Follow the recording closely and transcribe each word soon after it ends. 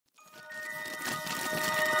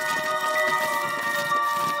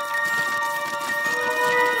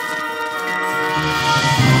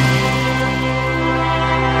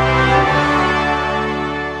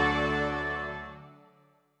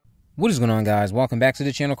What is going on, guys? Welcome back to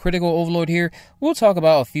the channel. Critical Overlord here. We'll talk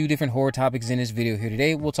about a few different horror topics in this video here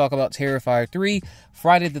today. We'll talk about Terrifier 3,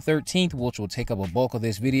 Friday the 13th, which will take up a bulk of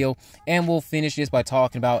this video, and we'll finish this by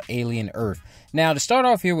talking about Alien Earth. Now, to start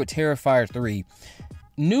off here with Terrifier 3,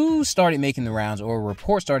 news started making the rounds, or a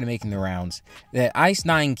report started making the rounds, that Ice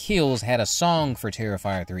 9 Kills had a song for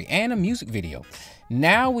Terrifier 3 and a music video.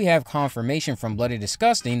 Now we have confirmation from Bloody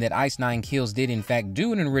Disgusting that Ice 9 Kills did in fact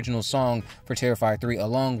do an original song for Terrifier 3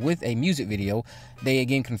 along with a music video. They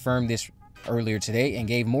again confirmed this earlier today and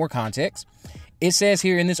gave more context. It says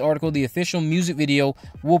here in this article, the official music video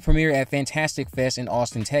will premiere at Fantastic Fest in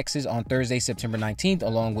Austin, Texas on Thursday, September 19th,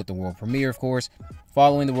 along with the world premiere, of course,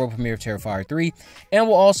 following the world premiere of Terrifier 3, and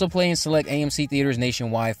will also play in select AMC theaters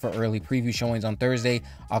nationwide for early preview showings on Thursday,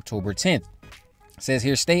 October 10th. It says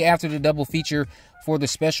here, stay after the double feature for the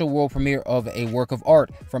special world premiere of a work of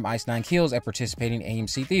art from Ice 9 Kills at participating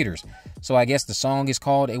AMC theaters. So I guess the song is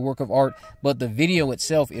called a work of art, but the video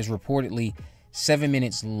itself is reportedly 7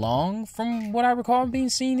 minutes long from what I recall being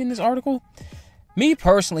seen in this article. Me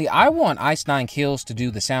personally, I want Ice 9 Kills to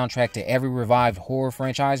do the soundtrack to every revived horror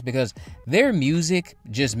franchise because their music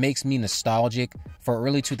just makes me nostalgic for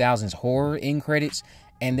early 2000s horror end credits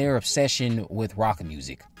and their obsession with rock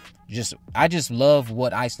music. I just love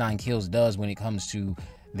what Ice 9 Kills does when it comes to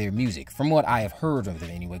their music, from what I have heard of them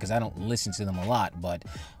anyway, because I don't listen to them a lot. But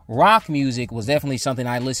rock music was definitely something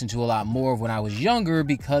I listened to a lot more of when I was younger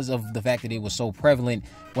because of the fact that it was so prevalent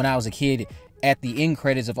when I was a kid at the end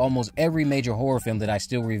credits of almost every major horror film that I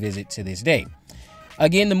still revisit to this day.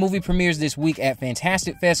 Again, the movie premieres this week at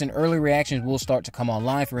Fantastic Fest, and early reactions will start to come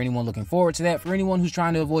online for anyone looking forward to that. For anyone who's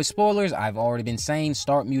trying to avoid spoilers, I've already been saying,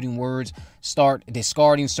 start muting words, start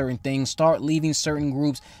discarding certain things, start leaving certain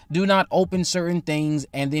groups, do not open certain things,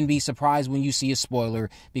 and then be surprised when you see a spoiler,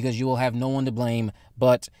 because you will have no one to blame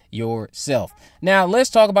but yourself. Now, let's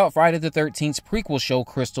talk about Friday the 13th's prequel show,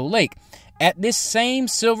 Crystal Lake. At this same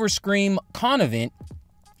Silver Scream con event,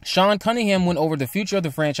 Sean Cunningham went over the future of the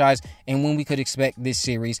franchise and when we could expect this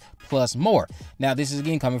series, plus more. Now, this is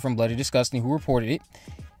again coming from Bloody Disgusting, who reported it.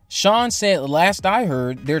 Sean said, last I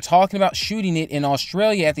heard, they're talking about shooting it in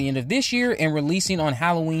Australia at the end of this year and releasing on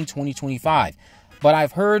Halloween 2025. But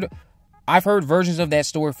I've heard versions of that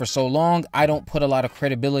story for so long, I don't put a lot of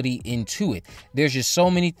credibility into it. There's just so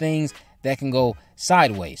many things that can go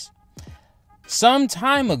sideways. Some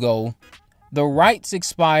time ago, the rights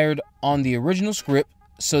expired on the original script.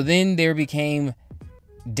 So then there became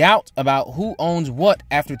doubt about who owns what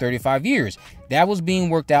after 35 years. That was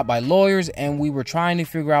being worked out by lawyers, and we were trying to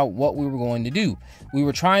figure out what we were going to do. We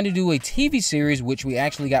were trying to do a TV series, which we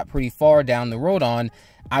actually got pretty far down the road on.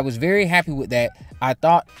 I was very happy with that. I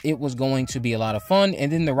thought it was going to be a lot of fun,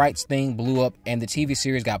 and then the rights thing blew up, and the TV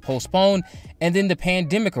series got postponed, and then the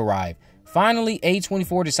pandemic arrived. Finally,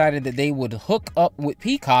 A24 decided that they would hook up with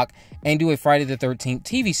Peacock and do a Friday the 13th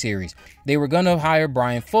TV series. They were going to hire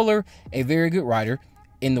Brian Fuller, a very good writer.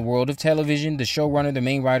 In the world of television, the showrunner, the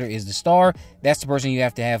main writer, is the star. That's the person you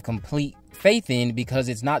have to have complete faith in, because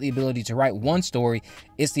it's not the ability to write one story,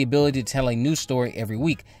 it's the ability to tell a new story every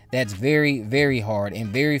week. That's very, very hard, and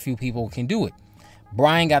very few people can do it.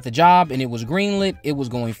 Brian got the job, and it was greenlit. It was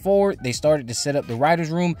going forward. They started to set up the writer's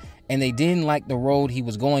room, and they didn't like the road he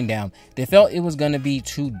was going down. They felt it was going to be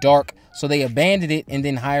too dark, so they abandoned it and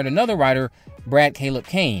then hired another writer, Brad Caleb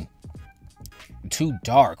Kane. Too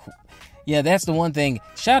dark. Yeah, that's the one thing.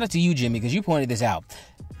 Shout out to you, Jimmy, because you pointed this out.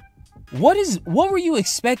 What were you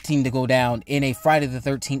expecting to go down in a Friday the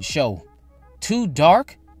 13th show? Too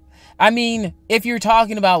dark? I mean, if you're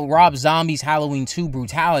talking about Rob Zombie's Halloween 2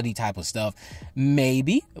 brutality type of stuff,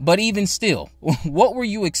 maybe. But even still, what were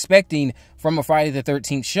you expecting from a Friday the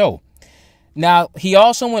 13th show? Now, he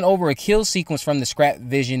also went over a kill sequence from the scrap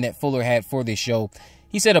vision that Fuller had for this show.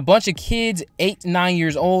 He said a bunch of kids 8 to 9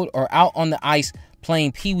 years old are out on the ice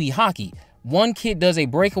playing pee-wee hockey. One kid does a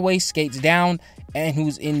breakaway, skates down, and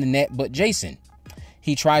who's in the net but Jason.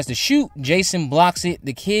 He tries to shoot, Jason blocks it,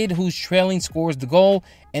 the kid who's trailing scores the goal,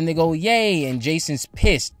 and they go, yay, and Jason's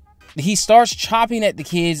pissed. He starts chopping at the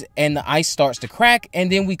kids, and the ice starts to crack,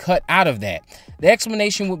 and then we cut out of that. The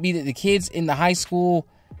explanation would be that the kids in the high school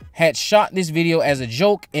had shot this video as a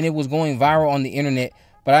joke, and it was going viral on the internet,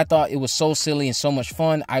 but I thought it was so silly and so much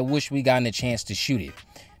fun, I wish we gotten a chance to shoot it.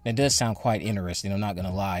 That does sound quite interesting, I'm not going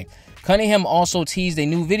to lie. Cunningham also teased a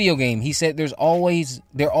new video game. He said there always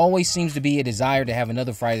seems to be a desire to have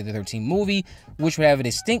another Friday the 13th movie, which would have a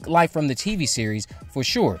distinct life from the TV series for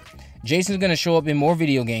sure. Jason's going to show up in more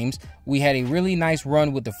video games. We had a really nice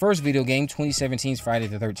run with the first video game, 2017's Friday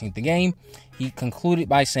the 13th the game. He concluded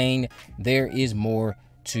by saying there is more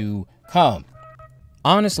to come.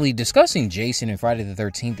 Honestly, discussing Jason and Friday the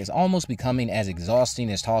 13th is almost becoming as exhausting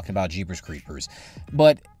as talking about Jeepers Creepers.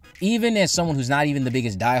 But even as someone who's not even the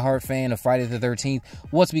biggest diehard fan of Friday the 13th,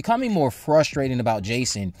 what's becoming more frustrating about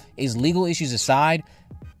Jason is, legal issues aside,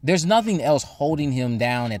 there's nothing else holding him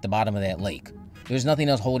down at the bottom of that lake. There's nothing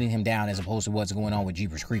else holding him down as opposed to what's going on with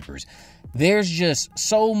Jeepers Creepers. There's just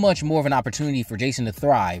so much more of an opportunity for Jason to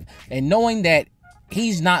thrive, and knowing that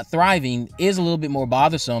he's not thriving is a little bit more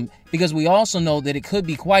bothersome, because we also know that it could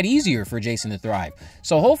be quite easier for Jason to thrive.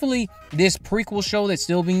 So hopefully this prequel show that's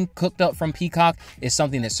still being cooked up from Peacock is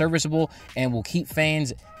something that's serviceable and will keep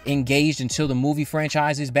fans engaged until the movie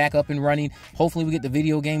franchise is back up and running. Hopefully we get the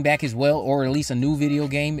video game back as well, or at least a new video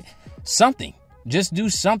game. Something. Just do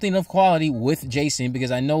something of quality with Jason,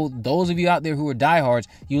 because I know those of you out there who are diehards,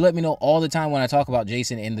 you let me know all the time when I talk about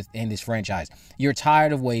Jason and this franchise. You're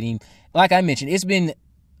tired of waiting. Like I mentioned, it's been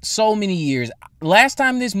so many years. Last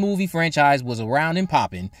time this movie franchise was around and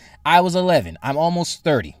popping, I was 11. I'm almost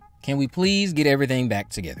 30. Can we please get everything back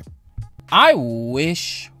together? I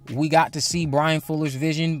wish we got to see Bryan Fuller's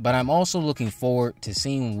vision, but I'm also looking forward to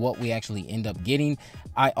seeing what we actually end up getting.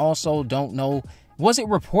 I also don't know. Was it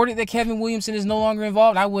reported that Kevin Williamson is no longer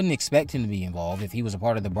involved? I wouldn't expect him to be involved if he was a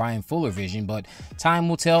part of the Bryan Fuller vision, but time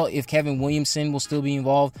will tell if Kevin Williamson will still be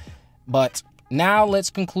involved. But now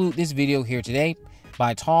let's conclude this video here today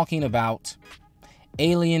by talking about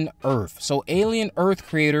Alien Earth. So Alien Earth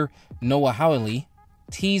creator Noah Hawley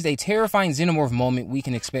teased a terrifying Xenomorph moment we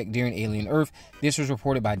can expect during Alien Earth. This was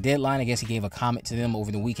reported by Deadline. I guess he gave a comment to them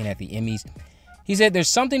over the weekend at the Emmys. He said, "There's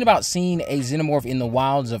something about seeing a Xenomorph in the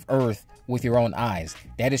wilds of Earth with your own eyes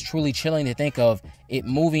that is truly chilling to think of it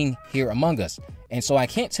moving here among us. And so I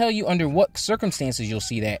can't tell you under what circumstances you'll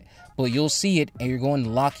see that, but you'll see it and you're going to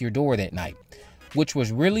lock your door that night." Which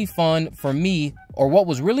was really fun for me, or what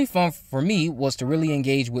was really fun for me was to really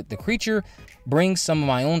engage with the creature, bring some of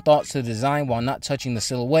my own thoughts to the design while not touching the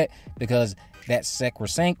silhouette, because that's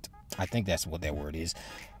sacrosanct. I think that's what that word is.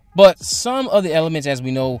 But some of the elements, as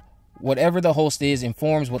we know, whatever the host is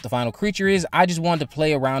informs what the final creature is. I just wanted to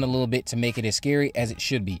play around a little bit to make it as scary as it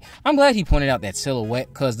should be. I'm glad he pointed out that silhouette,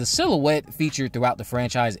 because the silhouette featured throughout the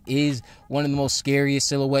franchise is one of the most scariest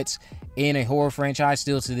silhouettes in a horror franchise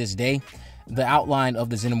still to this day. The outline of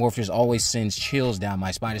the Xenomorph just always sends chills down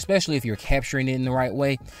my spine, especially if you're capturing it in the right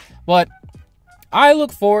way. But I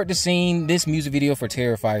look forward to seeing this music video for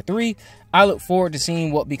Terrifier 3. I look forward to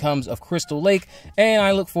seeing what becomes of Crystal Lake, and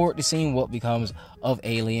I look forward to seeing what becomes of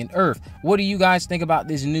Alien Earth. What do you guys think about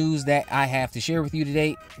this news that I have to share with you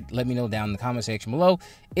today? Let me know down in the comment section below.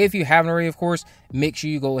 If you haven't already, of course, make sure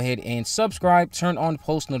you go ahead and subscribe, turn on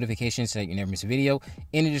post notifications so that you never miss a video.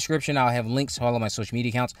 In the description, I'll have links to all of my social media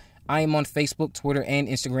accounts. I am on Facebook, Twitter, and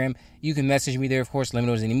Instagram. You can message me there, of course. Let me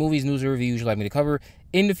know if there's any movies, news, or reviews you'd like me to cover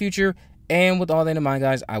in the future. And with all that in mind,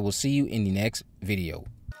 guys, I will see you in the next video.